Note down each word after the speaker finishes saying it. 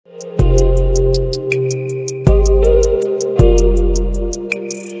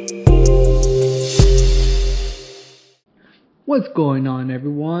What's going on,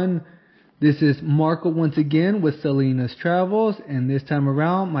 everyone? This is Marco once again with Selena's Travels, and this time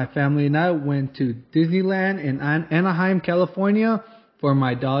around my family and I went to Disneyland in Anaheim, California for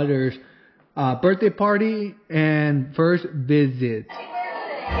my daughter's birthday party and first visit.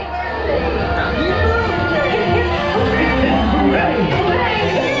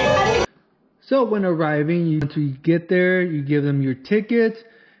 So when arriving, once you get there, you give them your tickets.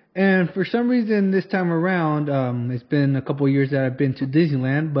 And for some reason this time around, it's been a couple of years that I've been to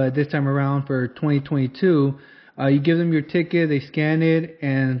Disneyland, but this time around for 2022, you give them your ticket, they scan it,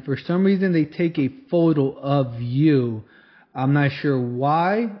 and for some reason they take a photo of you. I'm not sure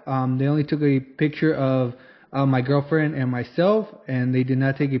why. They only took a picture of my girlfriend and myself, and they did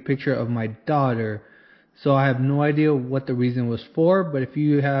not take a picture of my daughter. So I have no idea what the reason was for, but if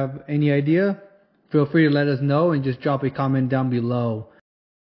you have any idea, feel free to let us know and just drop a comment down below.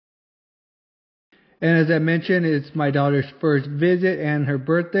 And as I mentioned, it's my daughter's first visit and her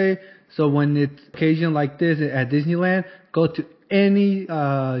birthday. So when it's occasion like this at Disneyland, go to any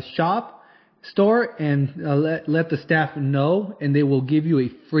store and let the staff know, and they will give you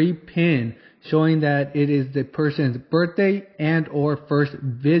a free pin showing that it is the person's birthday and or first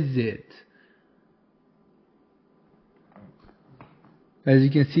visit. As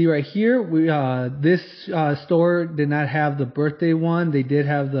you can see right here, this store did not have the birthday one. They did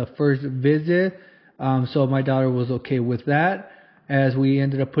have the first visit. So my daughter was okay with that, as we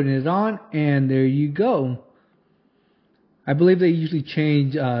ended up putting it on, and there you go. I believe they usually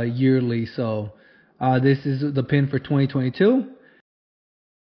change yearly, so this is the pin for 2022.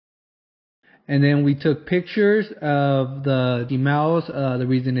 And then we took pictures of the Mouse. The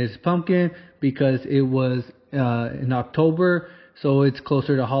reason is pumpkin, because it was in October, so it's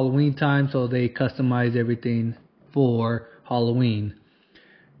closer to Halloween time, so they customize everything for Halloween.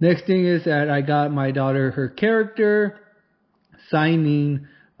 Next thing is that I got my daughter her character signing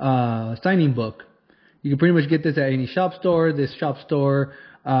book. You can pretty much get this at any shop store. This shop store,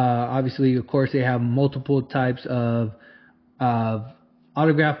 obviously, of course, they have multiple types of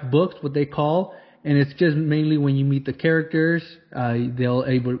autograph books, what they call, and it's just mainly when you meet the characters,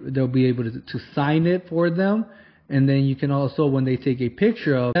 they'll be able to sign it for them, and then you can also, when they take a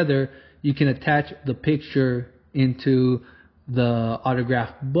picture of together, you can attach the picture into the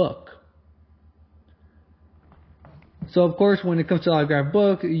autograph book. So of course, when it comes to autograph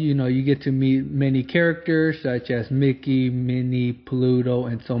book, you get to meet many characters such as Mickey, Minnie, Pluto,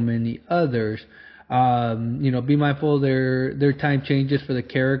 and so many others. Be mindful their time changes for the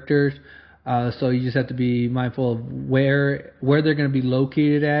characters, so you just have to be mindful of where they're going to be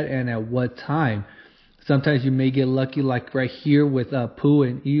located at and at what time. Sometimes you may get lucky, like right here with Pooh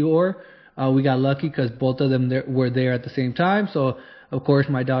and Eeyore. We got lucky because both of them were there at the same time. So, of course,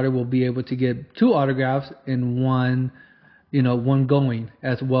 my daughter will be able to get 2 autographs in one going,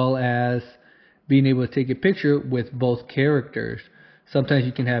 as well as being able to take a picture with both characters. Sometimes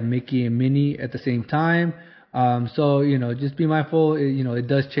you can have Mickey and Minnie at the same time. So, just be mindful. It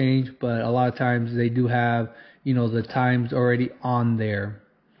does change, but a lot of times they do have, the times already on there.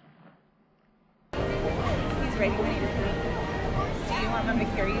 He's ready when you're ready. Do you want him to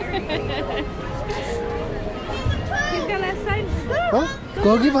carry you? He's gonna sign stuff. Oh,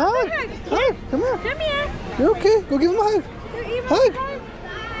 go give a hug. Hug. Come here. Come here. You're okay. Go give him a hug. Hug.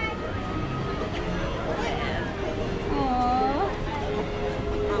 Aww.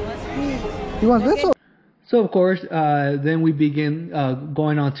 He wants pencil. So of course, then we begin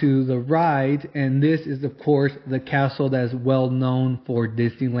going on to the ride, and this is of course the castle that's well known for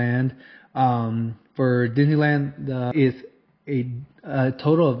Disneyland. For Disneyland, is a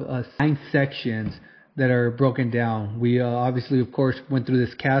total of 9 sections that are broken down. We obviously, of course, went through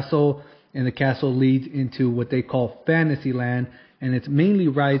this castle, and the castle leads into what they call Fantasyland, and it's mainly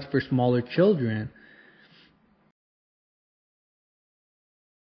rides for smaller children.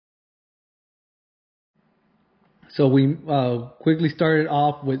 So we quickly started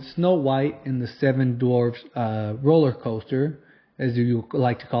off with Snow White and the 7 Dwarfs roller coaster, as you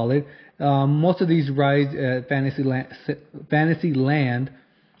like to call it. Most of these rides at Fantasyland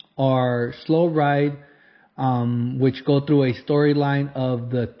are slow ride, which go through a storyline of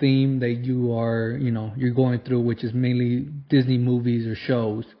the theme that you're going through, which is mainly Disney movies or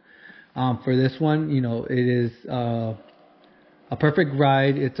shows. For this one, it is a perfect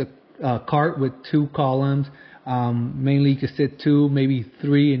ride. It's a cart with 2 columns. Mainly you could sit 2, maybe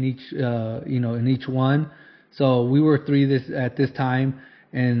 3 in each, in each one. So we were 3 at this time,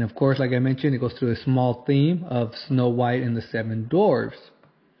 and of course, like I mentioned, it goes through a small theme of Snow White and the 7 Dwarfs.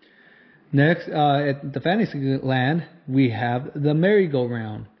 Next, at the Fantasyland, we have the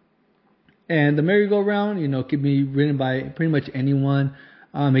merry-go-round. And the merry-go-round, could be ridden by pretty much anyone.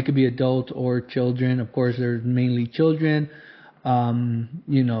 It could be adults or children. Of course, there's mainly children.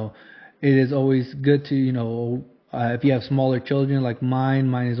 It is always good to, if you have smaller children like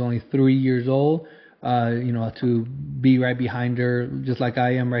mine is only 3 years old, to be right behind her, just like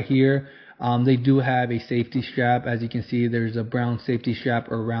I am right here. They do have a safety strap. As you can see, there's a brown safety strap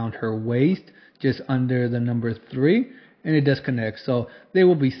around her waist, just under the number 3, and it does connect, so they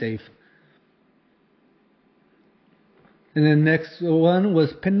will be safe. And then next one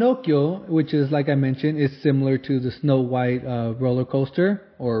was Pinocchio, which is, like I mentioned, is similar to the Snow White roller coaster,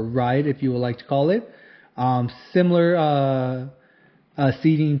 or ride if you would like to call it. Similar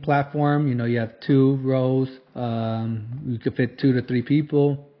seating platform. You have 2 rows. You could fit 2 to 3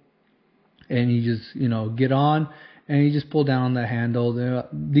 people. And you just, get on and you just pull down on the handle.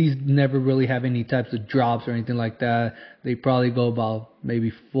 These never really have any types of drops or anything like that. They probably go about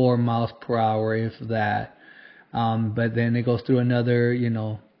maybe 4 miles per hour, if that. But then it goes through another,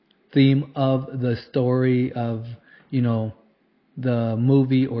 theme of the story of, the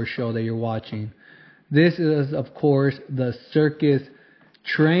movie or show that you're watching. This is, of course, the circus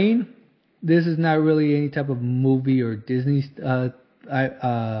train. This is not really any type of movie or Disney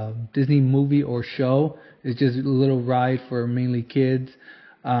movie or show. It's just a little ride for mainly kids.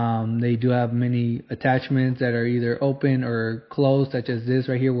 They do have many attachments that are either open or closed, such as this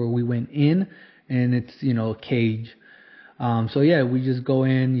right here where we went in, and it's, a cage. So yeah, we just go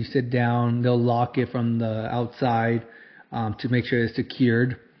in, you sit down, they'll lock it from the outside to make sure it's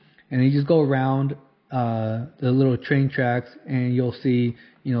secured. And you just go around the little train tracks, and you'll see,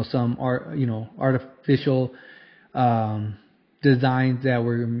 some artificial designs that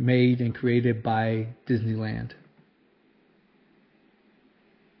were made and created by Disneyland.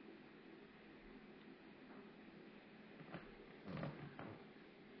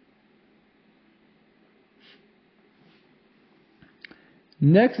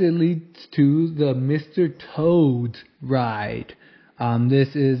 Next, it leads to the Mr. Toad's ride.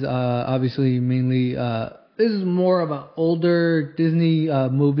 This is obviously mainly, this is more of an older Disney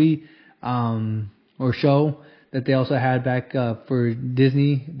movie or show that they also had back for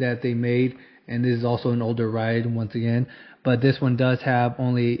Disney that they made. And this is also an older ride once again. But this one does have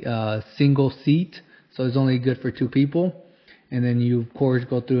only a single seat, so it's only good for 2 people. And then you, of course,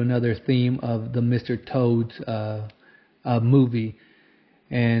 go through another theme of the Mr. Toad's movie.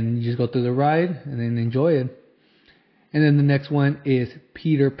 And you just go through the ride and then enjoy it. And then the next one is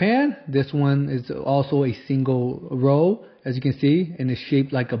Peter Pan. This one is also a single row, as you can see, and it's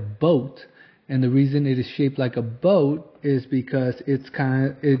shaped like a boat. And the reason it is shaped like a boat is because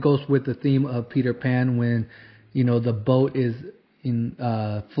it goes with the theme of Peter Pan when, the boat is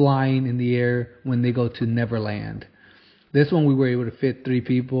flying in the air when they go to Neverland. This one we were able to fit 3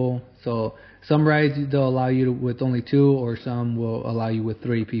 people. So some rides they'll allow you with only 2, or some will allow you with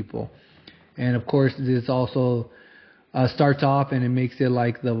 3 people. And of course, this also starts off and it makes it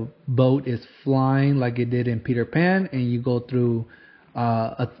like the boat is flying like it did in Peter Pan, and you go through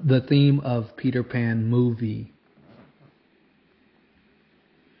the theme of Peter Pan movie.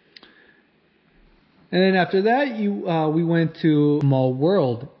 And then after that, we went to Small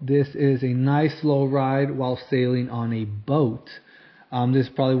World. This is a nice slow ride while sailing on a boat. This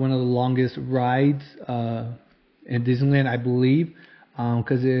is probably one of the longest rides in Disneyland, I believe,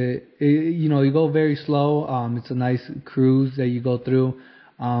 because you go very slow. It's a nice cruise that you go through,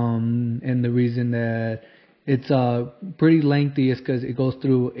 and the reason that it's pretty lengthy is because it goes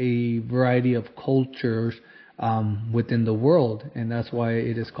through a variety of cultures within the world, and that's why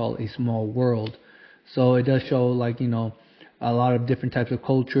it is called a small world. So it does show a lot of different types of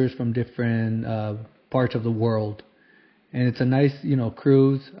cultures from different parts of the world. And it's a nice,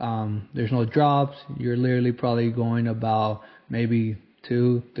 cruise. There's no drops. You're literally probably going about maybe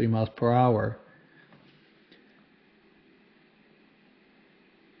 2-3 miles per hour.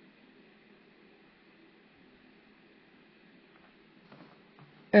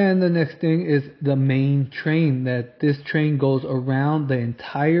 And the next thing is the main train. That this train goes around the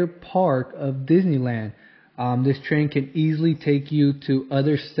entire park of Disneyland. This train can easily take you to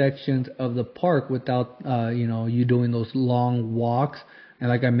other sections of the park without you doing those long walks. And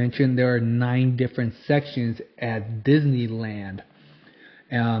like I mentioned, there are 9 different sections at Disneyland.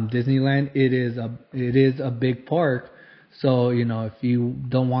 Disneyland, it is a big park. So if you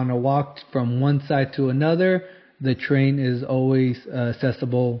don't want to walk from one side to another, the train is always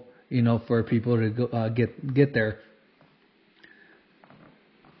accessible, for people to go, get there.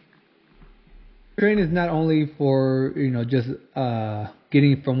 The train is not only for, just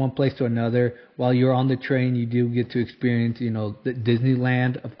getting from one place to another. While you're on the train, you do get to experience, the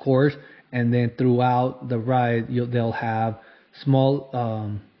Disneyland, of course, and then throughout the ride they'll have small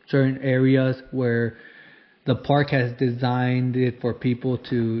certain areas where the park has designed it for people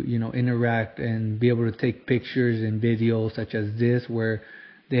to, interact and be able to take pictures and videos, such as this, where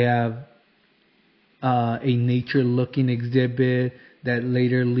they have a nature looking exhibit that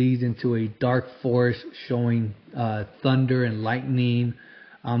later leads into a dark forest showing thunder and lightning.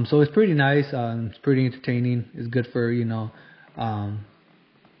 So it's pretty nice. It's pretty entertaining. It's good for,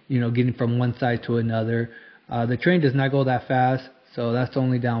 getting from one side to another. The train does not go that fast, so that's the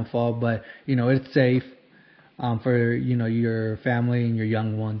only downfall, but, it's safe for, your family and your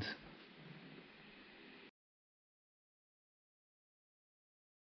young ones.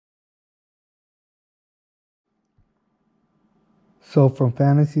 So from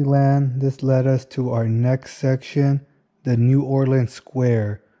Fantasyland, this led us to our next section, the New Orleans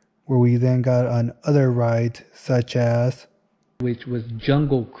Square, where we then got on other rides such as, which was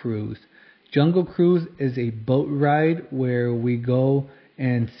Jungle Cruise. Jungle Cruise is a boat ride where we go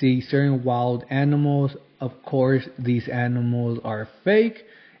and see certain wild animals. Of course, these animals are fake.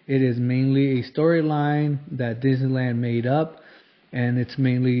 It is mainly a storyline that Disneyland made up, and it's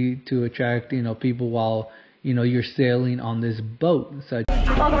mainly to attract, people while you're sailing on this boat.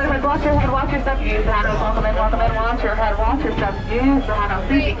 Welcome in, watch your head, watch your step, use the handles. Welcome in, watch your head, watch your step, use the handles.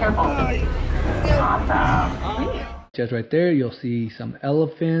 Please be careful. Awesome. Just right there, you'll see some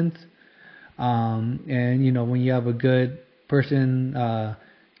elephants. And when you have a good person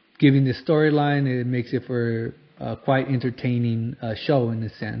giving the storyline, it makes it for a quite entertaining show in a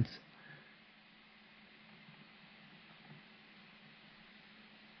sense.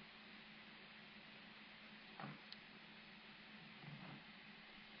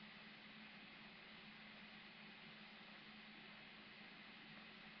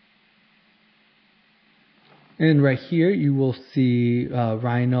 And right here you will see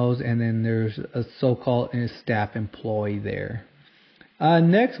rhinos, and then there's a so-called staff employee there.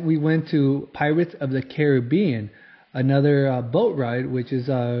 Next we went to Pirates of the Caribbean, another boat ride, which is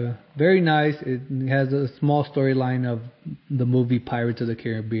very nice. It has a small storyline of the movie Pirates of the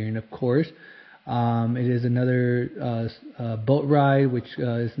Caribbean, of course. It is another boat ride which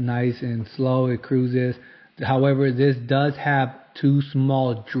is nice and slow. It cruises. However, this does have 2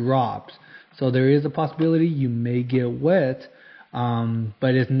 small drops. So there is a possibility you may get wet,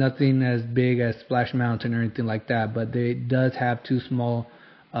 but it's nothing as big as Splash Mountain or anything like that. But it does have 2 small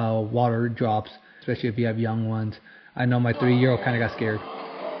water drops, especially if you have young ones. I know my 3-year-old kind of got scared.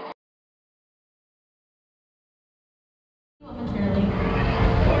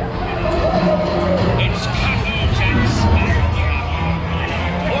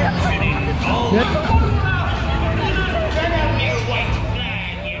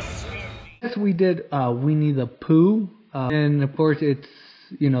 We did Winnie the Pooh, and of course it's,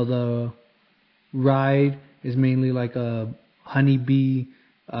 the ride is mainly like a honeybee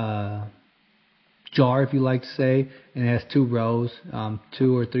jar, if you like to say, and it has 2 rows.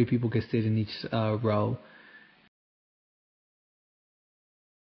 2 or 3 people can sit in each row.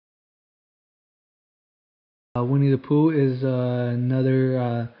 Winnie the Pooh is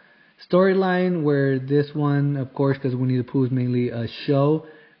another storyline where this one, of course, because Winnie the Pooh is mainly a show,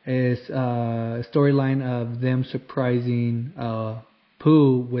 is a storyline of them surprising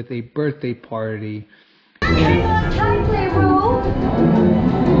Pooh with a birthday party.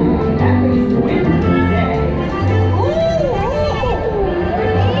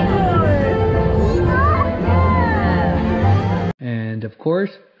 And of course,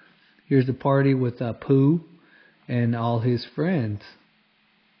 here's the party with Pooh and all his friends.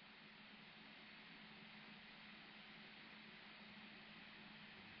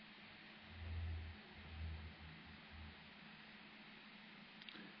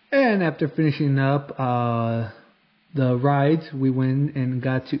 And after finishing up the rides, we went and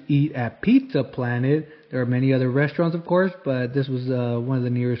got to eat at Pizza Planet. There are many other restaurants, of course, but this was one of the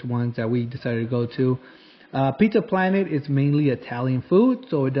nearest ones that we decided to go to. Pizza Planet is mainly Italian food,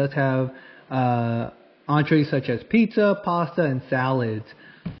 so it does have entrees such as pizza, pasta, and salads.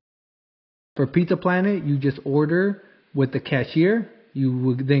 For Pizza Planet, you just order with the cashier. You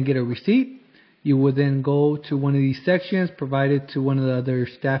will then get a receipt. You will then go to one of these sections provided to one of the other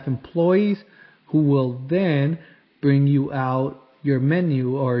staff employees, who will then bring you out your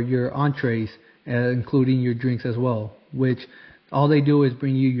menu or your entrees, including your drinks as well, which all they do is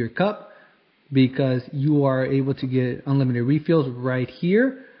bring you your cup, because you are able to get unlimited refills right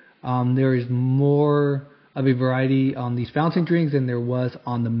here. There is more of a variety on these fountain drinks than there was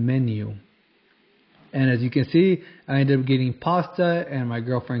on the menu. And as you can see, I ended up getting pasta and my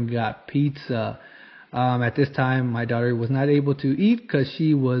girlfriend got pizza. At this time, my daughter was not able to eat because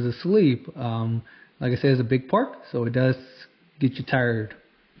she was asleep. Like I said, it's a big park, so it does get you tired.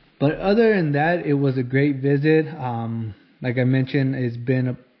 But other than that, it was a great visit. Like I mentioned, it's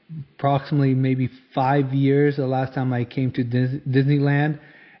been approximately maybe 5 years the last time I came to Disneyland.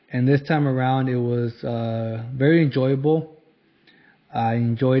 And this time around, it was very enjoyable. I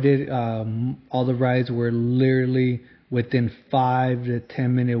enjoyed it. All the rides were literally within 5 to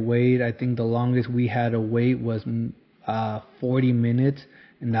 10 minute wait. I think the longest we had to wait was 40 minutes,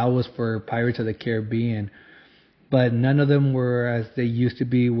 and that was for Pirates of the Caribbean. But none of them were as they used to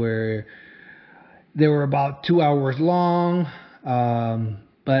be, where they were about 2 hours long.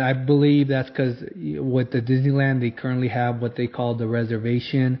 But I believe that's because with the Disneyland, they currently have what they call the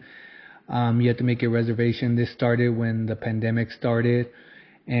reservation. You have to make a reservation. This started when the pandemic started,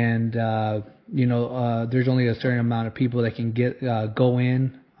 and there's only a certain amount of people that can go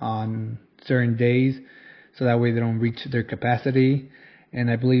in on certain days, so that way they don't reach their capacity. And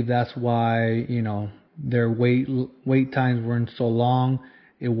I believe that's why their wait times weren't so long.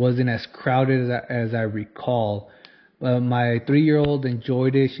 It wasn't as crowded as I recall. But my 3-year-old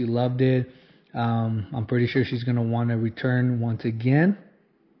enjoyed it. She loved it. I'm pretty sure she's gonna want to return once again.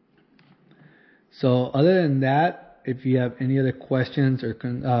 So other than that, if you have any other questions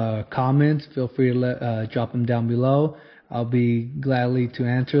or comments, feel free to drop them down below. I'll be gladly to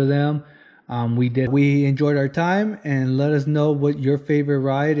answer them. We enjoyed our time, and let us know what your favorite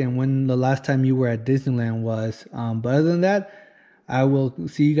ride and when the last time you were at Disneyland was. But other than that, I will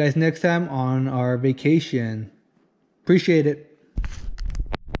see you guys next time on our vacation. Appreciate it.